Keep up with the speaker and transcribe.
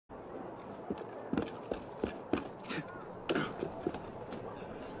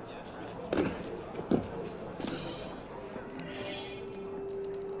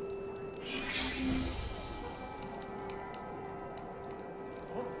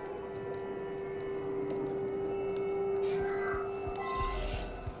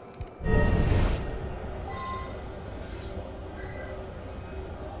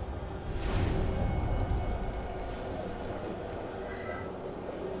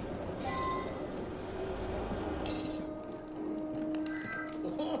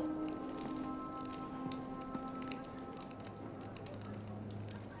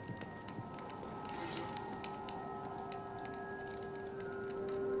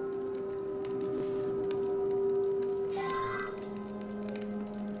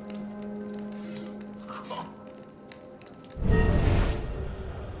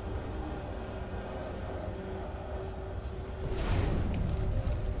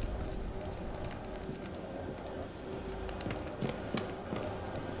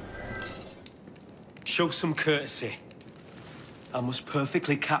show some courtesy. I must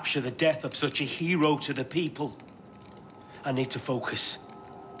perfectly capture the death of such a hero to the people. I need to focus.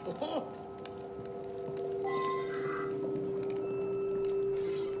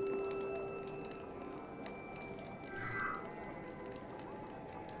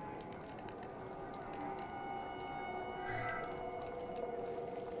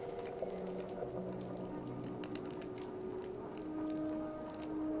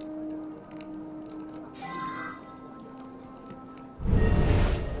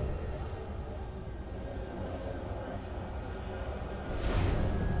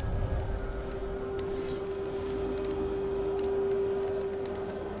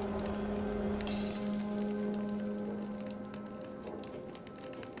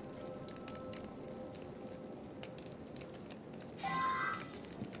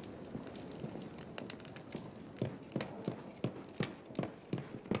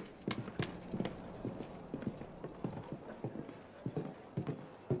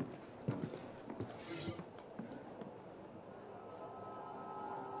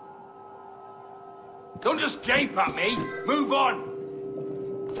 Don't just gape at me! Move on!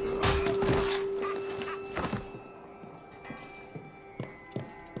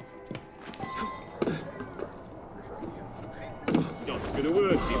 Not gonna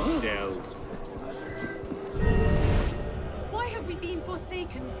work himself. Why have we been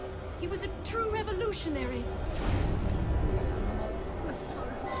forsaken? He was a true revolutionary.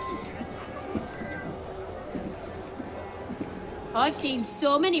 I've seen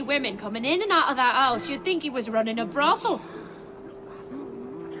so many women coming in and out of that house, you'd think he was running a brothel.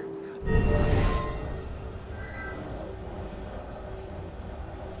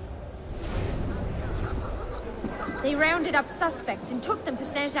 They rounded up suspects and took them to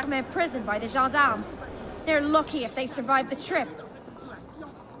Saint-Germain prison by the gendarmes. They're lucky if they survive the trip.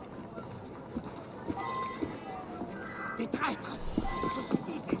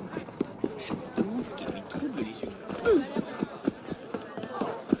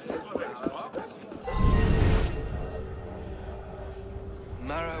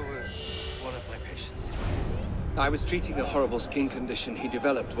 Marat was one of my patients. I was treating a horrible skin condition he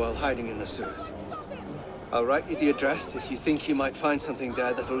developed while hiding in the sewers. I'll write you the address if you think you might find something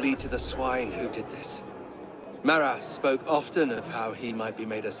there that'll lead to the swine who did this. Marat spoke often of how he might be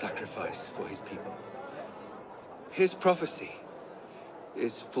made a sacrifice for his people. His prophecy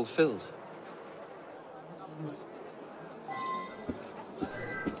is fulfilled.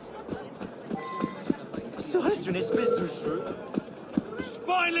 Serait-ce une espèce de jeu?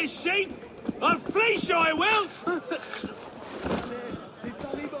 Spineless sheep! I'll fleece you, I will!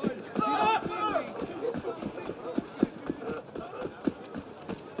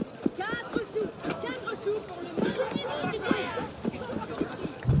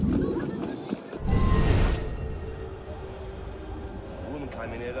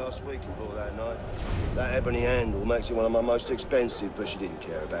 Came in here last week and bought that knife. That ebony handle makes it one of my most expensive, but she didn't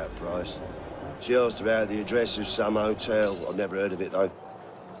care about price. She asked about the address of some hotel. I've never heard of it, though.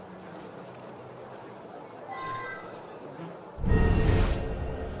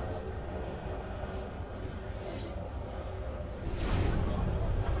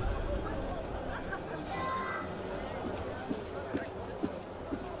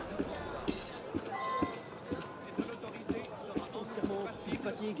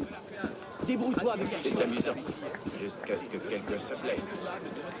 C'est amusant. Jusqu'à ce que quelqu'un se blesse.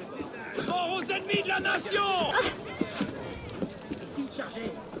 Mort aux ennemis de la nation!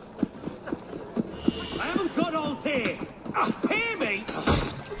 I haven't got all here! Hear me!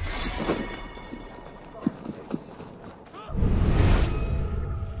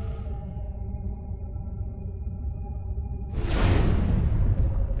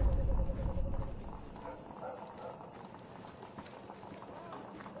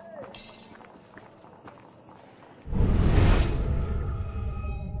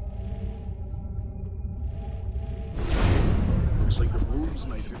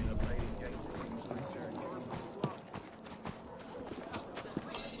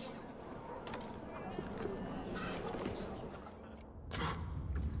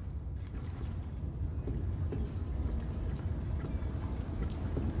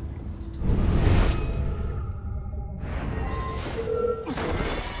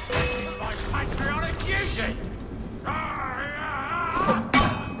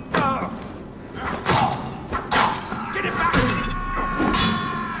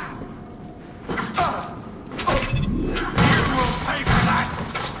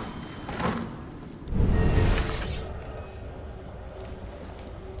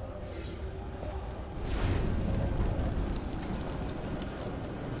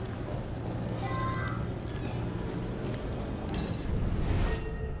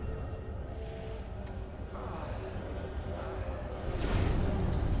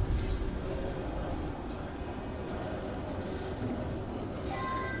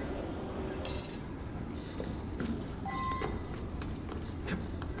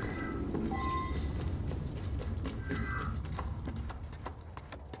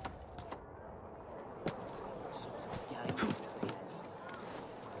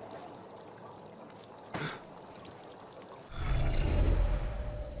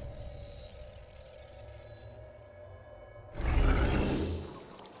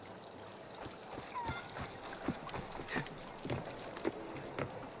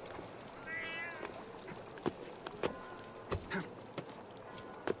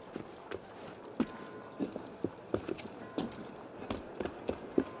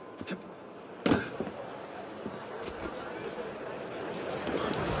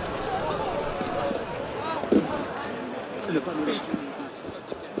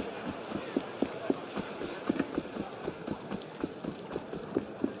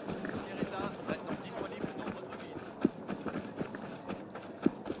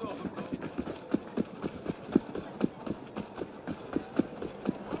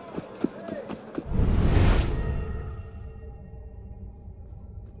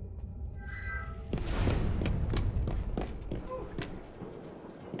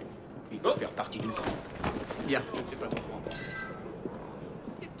 meilleure partie du temps. Bien, je ne sais pas trop quoi.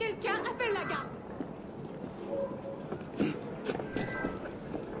 Que quelqu'un appelle la garde.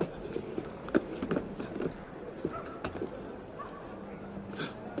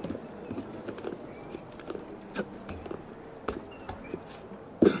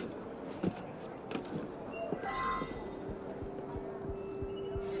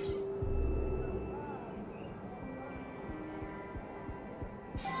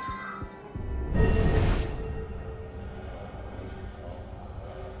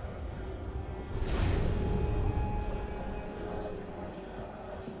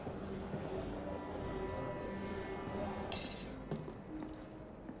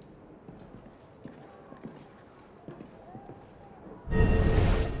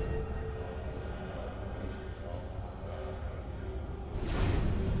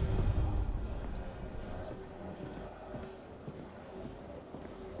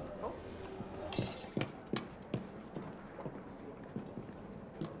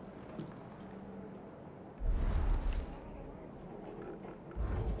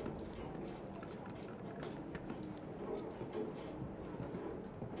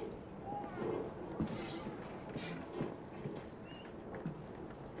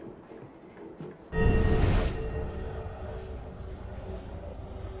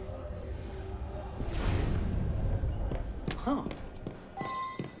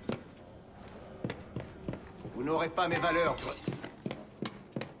 Vous n'aurez pas mes valeurs.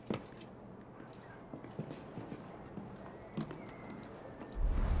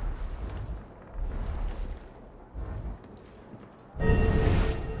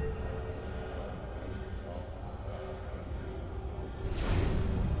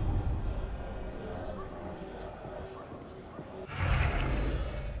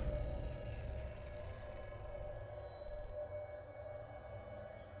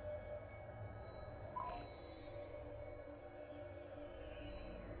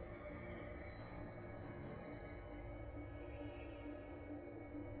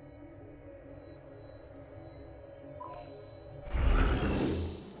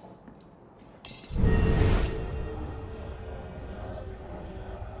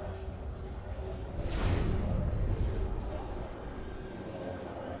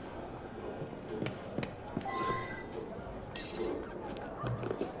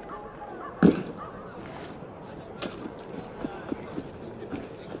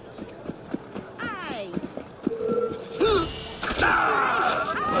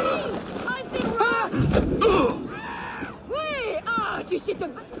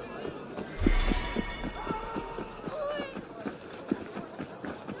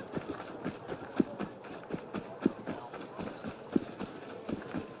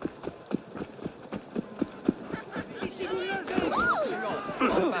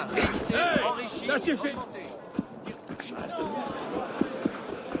 Ça suffit.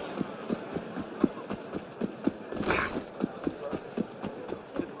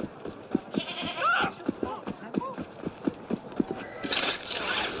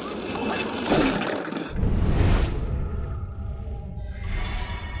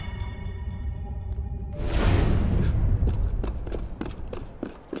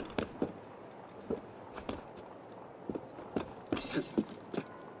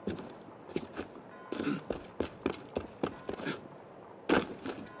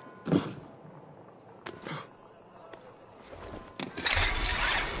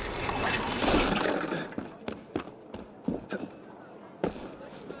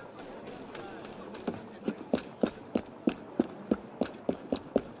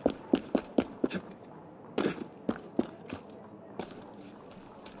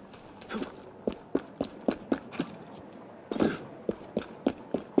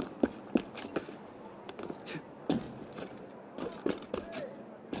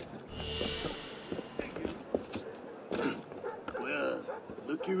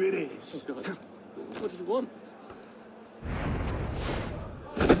 Look who it is. Oh, God. What do you want?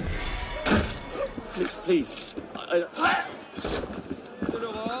 Please.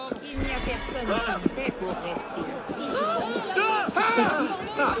 Il n'y a personne qui fait pour rester ici.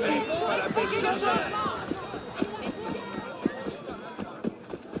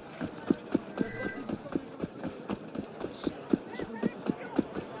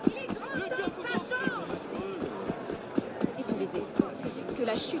 Et tous les efforts, que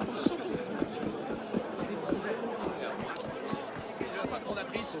la chute est chaque L'œuvre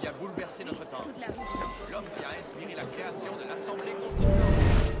fondatrice qui a bouleversé notre temps. L'homme qui a inspiré la création de l'Assemblée constituante.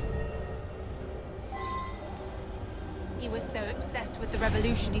 He was so obsessed with the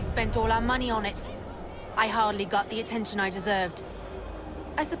revolution, he spent all our money on it. I hardly got the attention I deserved.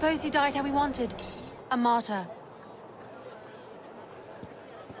 I suppose he died how he wanted. A martyr.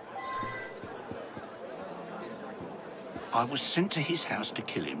 I was sent to his house to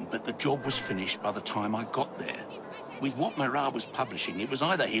kill him, but the job was finished by the time I got there. With what Marat was publishing, it was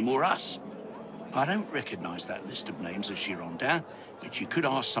either him or us. I don't recognize that list of names of Girondins, but you could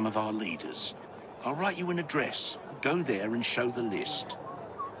ask some of our leaders. I'll write you an address. Go there and show the list.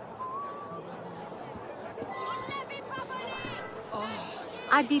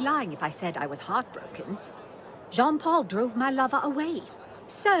 I'd be lying if I said I was heartbroken. Jean-Paul drove my lover away.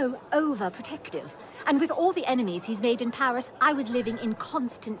 So overprotective. And with all the enemies he's made in Paris, I was living in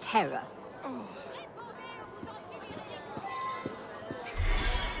constant terror.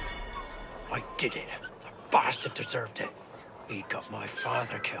 I did it. The bastard deserved it. He got my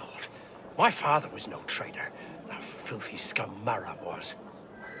father killed. My father was no traitor. That filthy scum Marat was.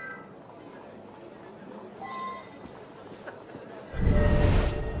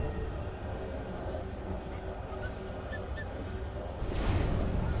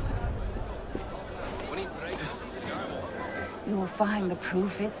 You'll find the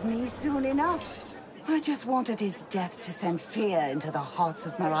proof it's me soon enough. I just wanted his death to send fear into the hearts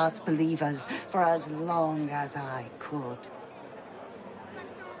of Marat's believers for as long as I could.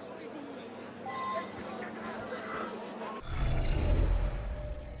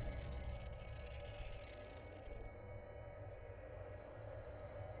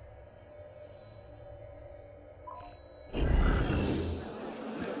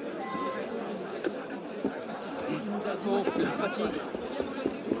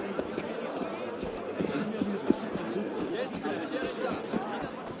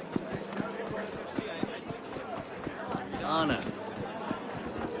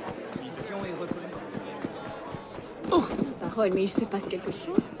 Parole, mais il se passe quelque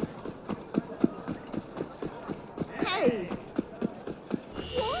chose. Hey!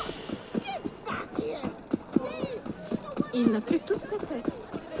 Il n'a plus toute sa tête.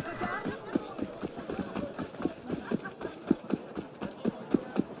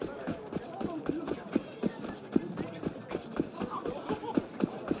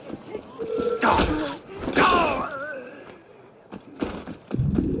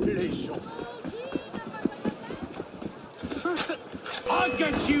 Les gens. I'll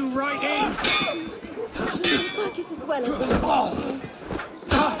get you right in! Je ne veux pas que ce soit la bonne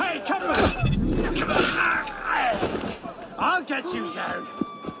Oh, hey, come on! I'll get you down!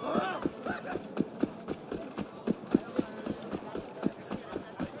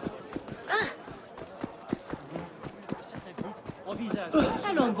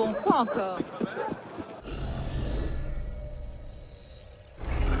 Allons bon, quoi encore?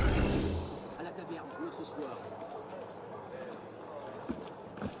 À la taverne, l'autre soir.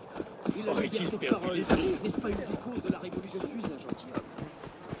 Aurait-il perdu l'esprit? N'est-ce pas une des causes de la révolution? Je suis un gentilhomme.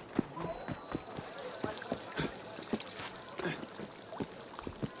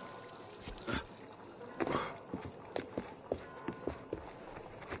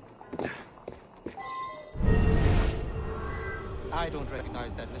 I don't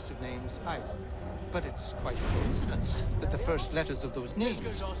recognize that list of names either. But it's quite a coincidence that the first letters of those names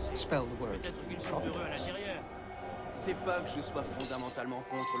spell the word Providence. C'est pas que je sois fondamentalement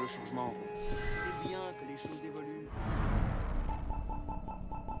contre le changement. C'est bien que les choses évoluent.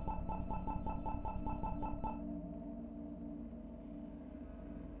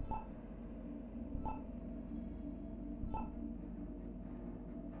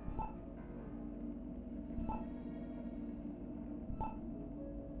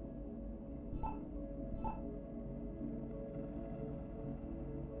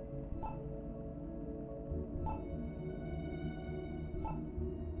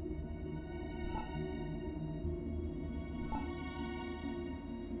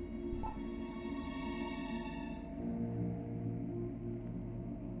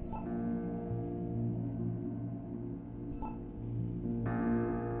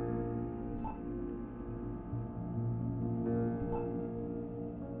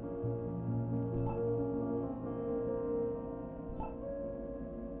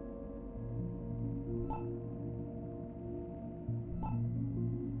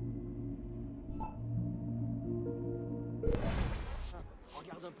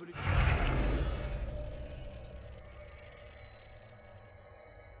 Regarde un peu les...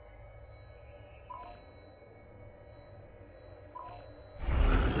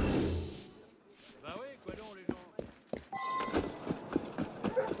 Bah oui, quoi donc les gens?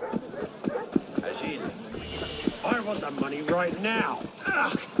 Agile. I want the money right now!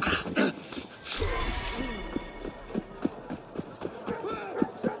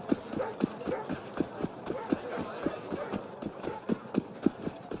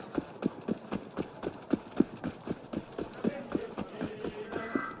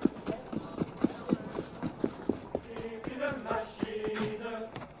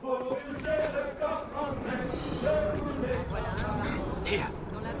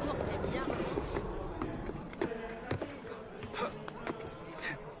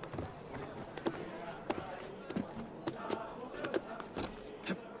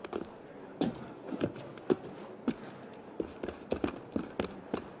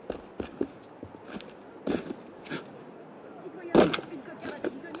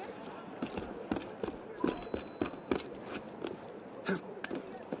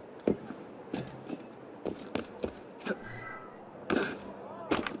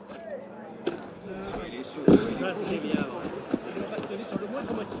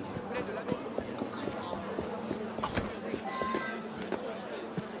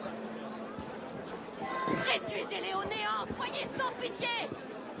 Réduisez-les au néant! Soyez sans pitié!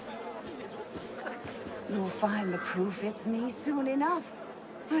 You'll find the proof it's me soon enough.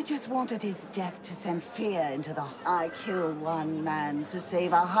 I just wanted his death to send fear into the... I kill one man to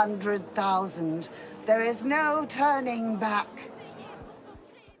save 100,000. There is no turning back.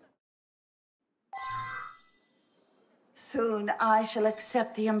 Soon I shall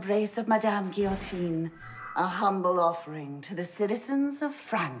accept the embrace of Madame Guillotine, a humble offering to the citizens of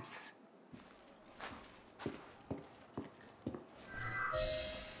France.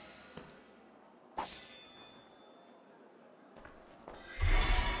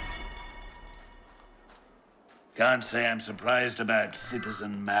 Can't say I'm surprised about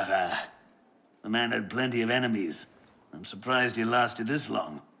Citizen Marat. The man had plenty of enemies. I'm surprised he lasted this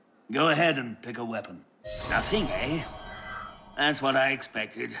long. Go ahead and pick a weapon. Nothing, eh? That's what I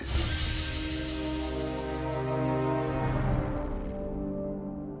expected.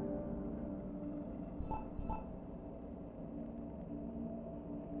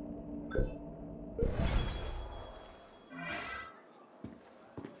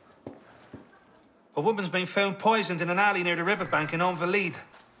 A woman's been found poisoned in an alley near the riverbank in Invalides.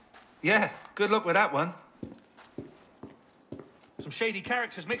 Yeah, good luck with that one. Some shady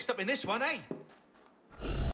characters mixed up in this one, eh?